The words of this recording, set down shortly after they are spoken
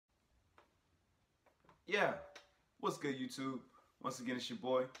Yeah, what's good YouTube? Once again, it's your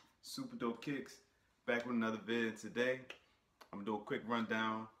boy, Super Dope Kicks, back with another vid. Today, I'm gonna do a quick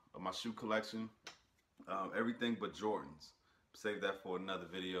rundown of my shoe collection. Everything but Jordans. Save that for another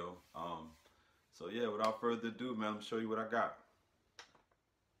video. So yeah, without further ado, man, I'm gonna show you what I got.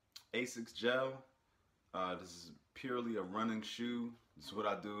 Asics Gel. This is purely a running shoe. This is what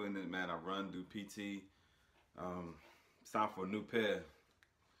I do in it, man. I run, do PT. It's time for a new pair.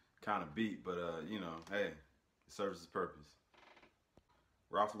 Kind of beat, but you know, hey, it serves its purpose.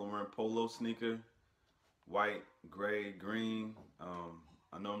 Ralph Lauren polo sneaker, white, gray, green.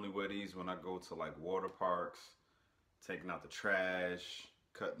 I normally wear these when I go to like water parks, taking out the trash,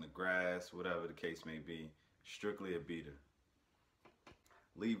 cutting the grass, whatever the case may be. Strictly a beater.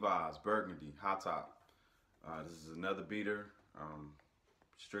 Levi's burgundy hot top. This is another beater,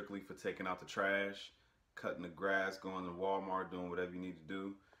 strictly for taking out the trash, cutting the grass, going to Walmart, doing whatever you need to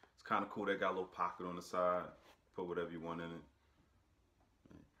do. It's kind of cool. They got a little pocket on the side. Put whatever you want in it.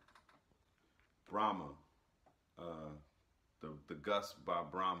 Brahma, the Gus by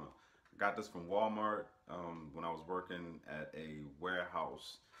Brahma. I got this from Walmart when I was working at a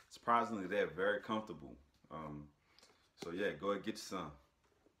warehouse. Surprisingly, they're very comfortable. So yeah, go ahead, get you some.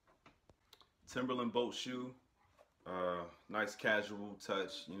 Timberland boat shoe. Nice casual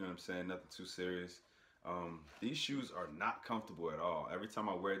touch, you know what I'm saying, nothing too serious. These shoes are not comfortable at all. Every time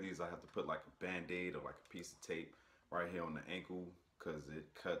I wear these, I have to put like a band-aid or like a piece of tape right here on the ankle because it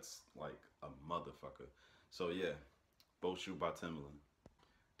cuts like a motherfucker. So yeah, boat shoe by Timberland.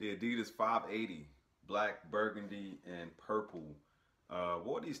 The Adidas 580, black, burgundy, and purple.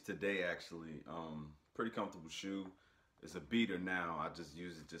 Wore these today actually. Pretty comfortable shoe. It's a beater now. I just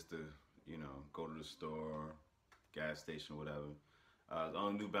use it just to, you know, go to the store, gas station, whatever. The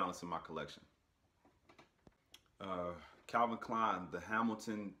only New Balance in my collection. Calvin Klein, the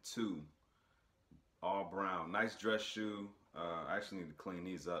Hamilton 2, all brown. Nice dress shoe. I actually need to clean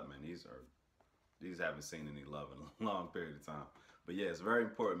these up, man. These haven't seen any love in a long period of time. But yeah, it's very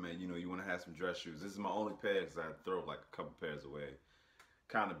important, man. You know, you want to have some dress shoes. This is my only pair because I throw like a couple pairs away.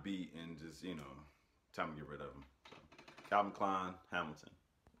 Kind of beat and just, you know, time to get rid of them. So, Calvin Klein, Hamilton.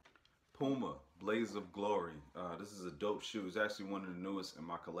 Puma, Blaze of Glory. This is a dope shoe. It's actually one of the newest in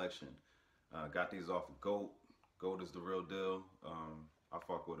my collection. Got these off of GOAT. GOAT is the real deal. I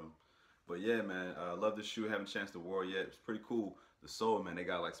fuck with them. But yeah, man, love this shoe. Haven't a chance to wear it yet. It's pretty cool. The sole, man, they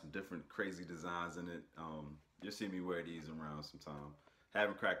got like some different crazy designs in it. You'll see me wear these around sometime.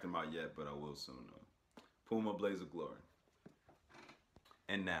 Haven't cracked them out yet, but I will soon. Puma, Blaze of Glory.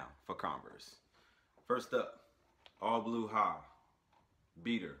 And now for Converse. First up, all blue high,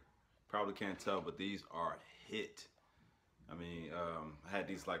 beater. Probably can't tell, but these are hit. I mean, I had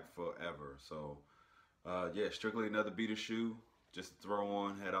these like forever. So yeah, strictly another beater shoe. Just throw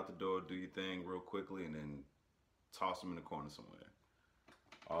on, head out the door, do your thing real quickly, and then toss them in the corner somewhere.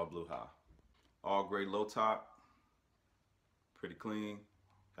 All blue high. All gray low top. Pretty clean.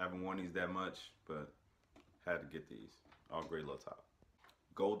 Haven't worn these that much, but had to get these. All gray low top.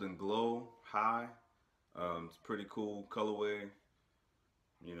 Golden Glow high. It's pretty cool colorway.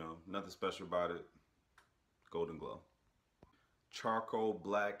 You know, nothing special about it. Golden Glow. Charcoal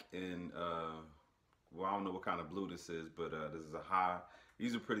black and well, I don't know what kind of blue this is, but this is a high.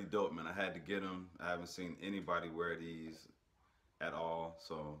 These are pretty dope, man. I had to get them. I haven't seen anybody wear these at all.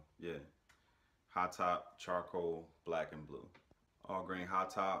 So yeah, high top, charcoal, black and blue. All grain high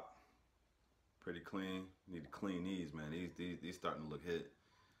top, pretty clean. Need to clean these, man. These starting to look hit.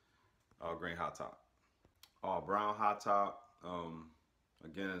 All grain high top. All brown high top.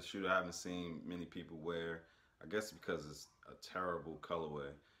 Again, a shoe I haven't seen many people wear. I guess because it's a terrible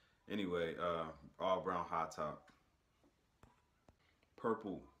colorway. Anyway, all brown high top.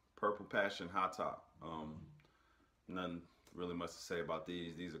 Purple Passion high top. Nothing really much to say about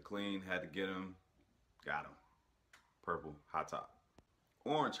these. These are clean. Had to get them. Got them. Purple high top.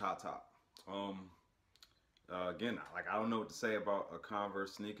 Orange high top. Again, like I don't know what to say about a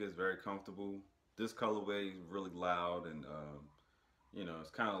Converse sneaker. It's very comfortable. This colorway is really loud and you know,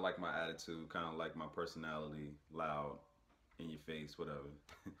 it's kind of like my attitude, kind of like my personality, loud, in your face, whatever.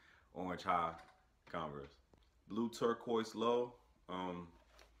 Orange high, Converse. Blue turquoise low.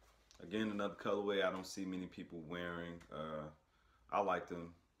 Again, another colorway I don't see many people wearing. I like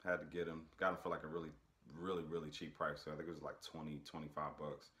them, had to get them. Got them for like a really cheap price. So I think it was like 20, 25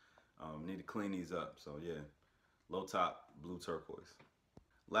 bucks. Need to clean these up, so yeah. Low top, blue turquoise.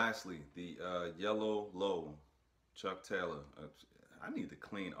 Lastly, the yellow low, Chuck Taylor. I need to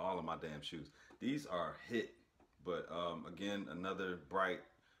clean all of my damn shoes. These are hit, but again, another bright,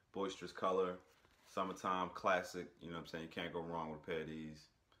 boisterous color. Summertime classic, you know what I'm saying? You can't go wrong with a pair of these.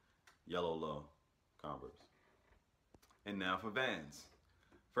 Yellow low, Converse. And now for Vans.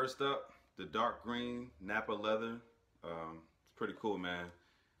 First up, the dark green Napa leather. It's pretty cool, man.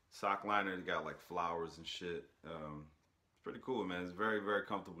 Sock liner, they got like flowers and shit. It's pretty cool, man. It's a very, very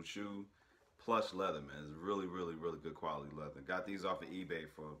comfortable shoe. Plush leather, man. It's really, really, really good quality leather. Got these off of eBay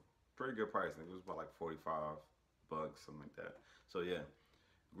for a pretty good price. I think it was about like 45 bucks, something like that. So yeah,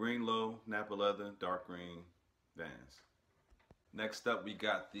 green low, Napa leather, dark green, Vans. Next up, we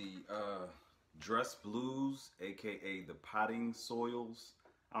got the Dress Blues, aka the Potting Soils.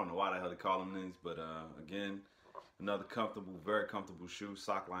 I don't know why the hell they call them these, but again, another comfortable, very comfortable shoe.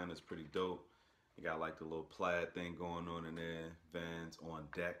 Sock line is pretty dope. You got like the little plaid thing going on in there. Vans on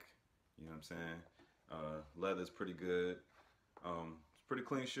deck. You know what I'm saying? Leather's pretty good. It's a pretty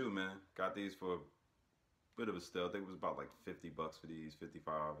clean shoe, man. Got these for a bit of a steal. I think it was about like 50 bucks for these,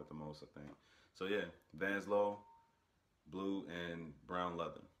 55 at the most, I think. So yeah, Vans low, blue and brown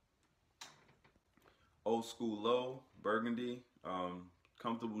leather. Old School low, burgundy,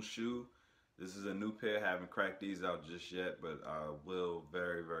 comfortable shoe. This is a new pair. I haven't cracked these out just yet, but I will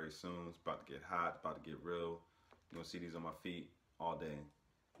very, very soon. It's about to get hot, about to get real. You're gonna see these on my feet all day.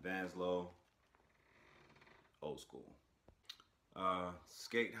 Vans low, Old School.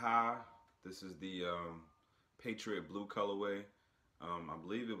 Skate High. This is the Patriot Blue colorway. I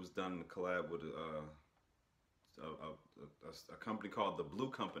believe it was done in a collab with a company called the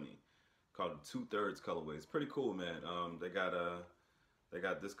Blue Company, called the 2/3 colorway. It's pretty cool, man. They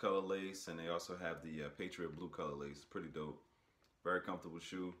got this color lace, and they also have the Patriot Blue color lace. Pretty dope. Very comfortable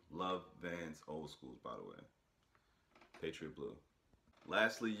shoe. Love Vans Old Schools, by the way. Patriot Blue.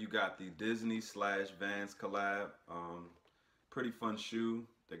 Lastly, you got the Disney / Vans collab. Pretty fun shoe.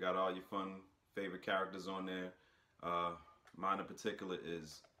 They got all your fun favorite characters on there. Mine in particular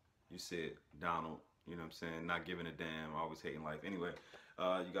is, you said, Donald. You know what I'm saying? Not giving a damn. Always hating life. Anyway,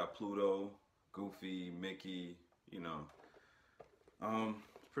 you got Pluto, Goofy, Mickey. You know,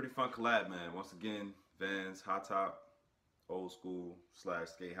 pretty fun collab, man. Once again, Vans high top, Old School /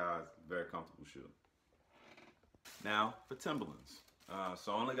 skate highs. Very comfortable shoe. Now for Timberlands.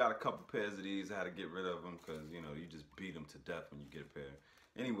 So I only got a couple pairs of these. I had to get rid of them because, you know, you just beat them to death when you get a pair.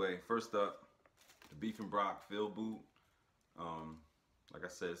 Anyway, first up, the Beef and Brock Field Boot. Like I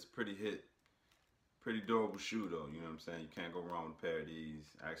said, it's pretty durable shoe though. You know what I'm saying? You can't go wrong with a pair of these.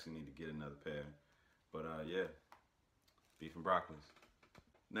 I actually need to get another pair. But yeah, Beef and Broccoli's.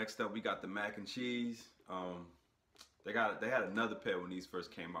 Next up, we got the Mac and Cheese. They had another pair when these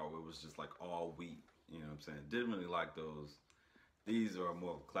first came out where it was just like all wheat. You know what I'm saying? Didn't really like those. These are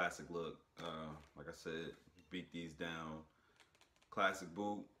more of a classic look. Like I said, beat these down. Classic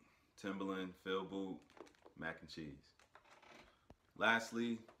boot, Timberland, field boot, Mac and Cheese.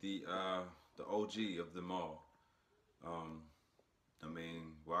 Lastly, the OG of them all. I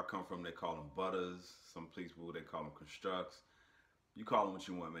mean, where I come from, they call them Butters. Some people, they call them Constructs. You call them what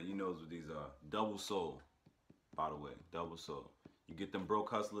you want, man. You know what these are. Double sole, by the way, double sole. You get them broke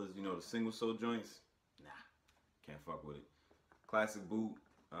hustlers, you know, the single sole joints? Nah, can't fuck with it. Classic boot,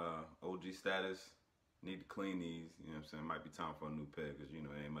 OG status. Need to clean these, you know what I'm saying? Might be time for a new pair because, you know,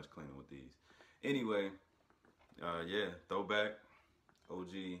 there ain't much cleaning with these. Anyway, yeah, throwback,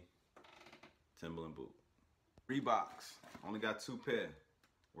 OG, Timberland boot. Reeboks, only got 2 pair.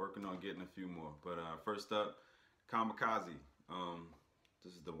 Working on getting a few more. But first up, Kamikaze.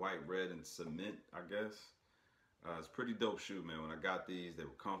 This is the white, red, and cement, I guess. It's a pretty dope shoe, man. When I got these, they were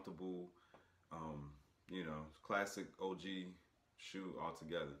comfortable. You know, classic OG shoe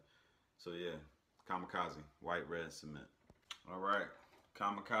altogether. So yeah, Kamikaze, white, red, cement. All right,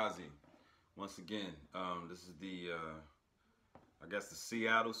 Kamikaze. Once again, this is the, I guess the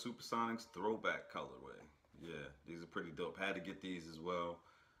Seattle Supersonics throwback colorway. Yeah, these are pretty dope. Had to get these as well.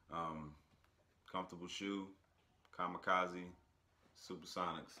 Comfortable shoe, Kamikaze,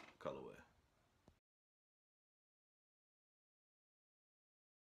 Supersonics colorway.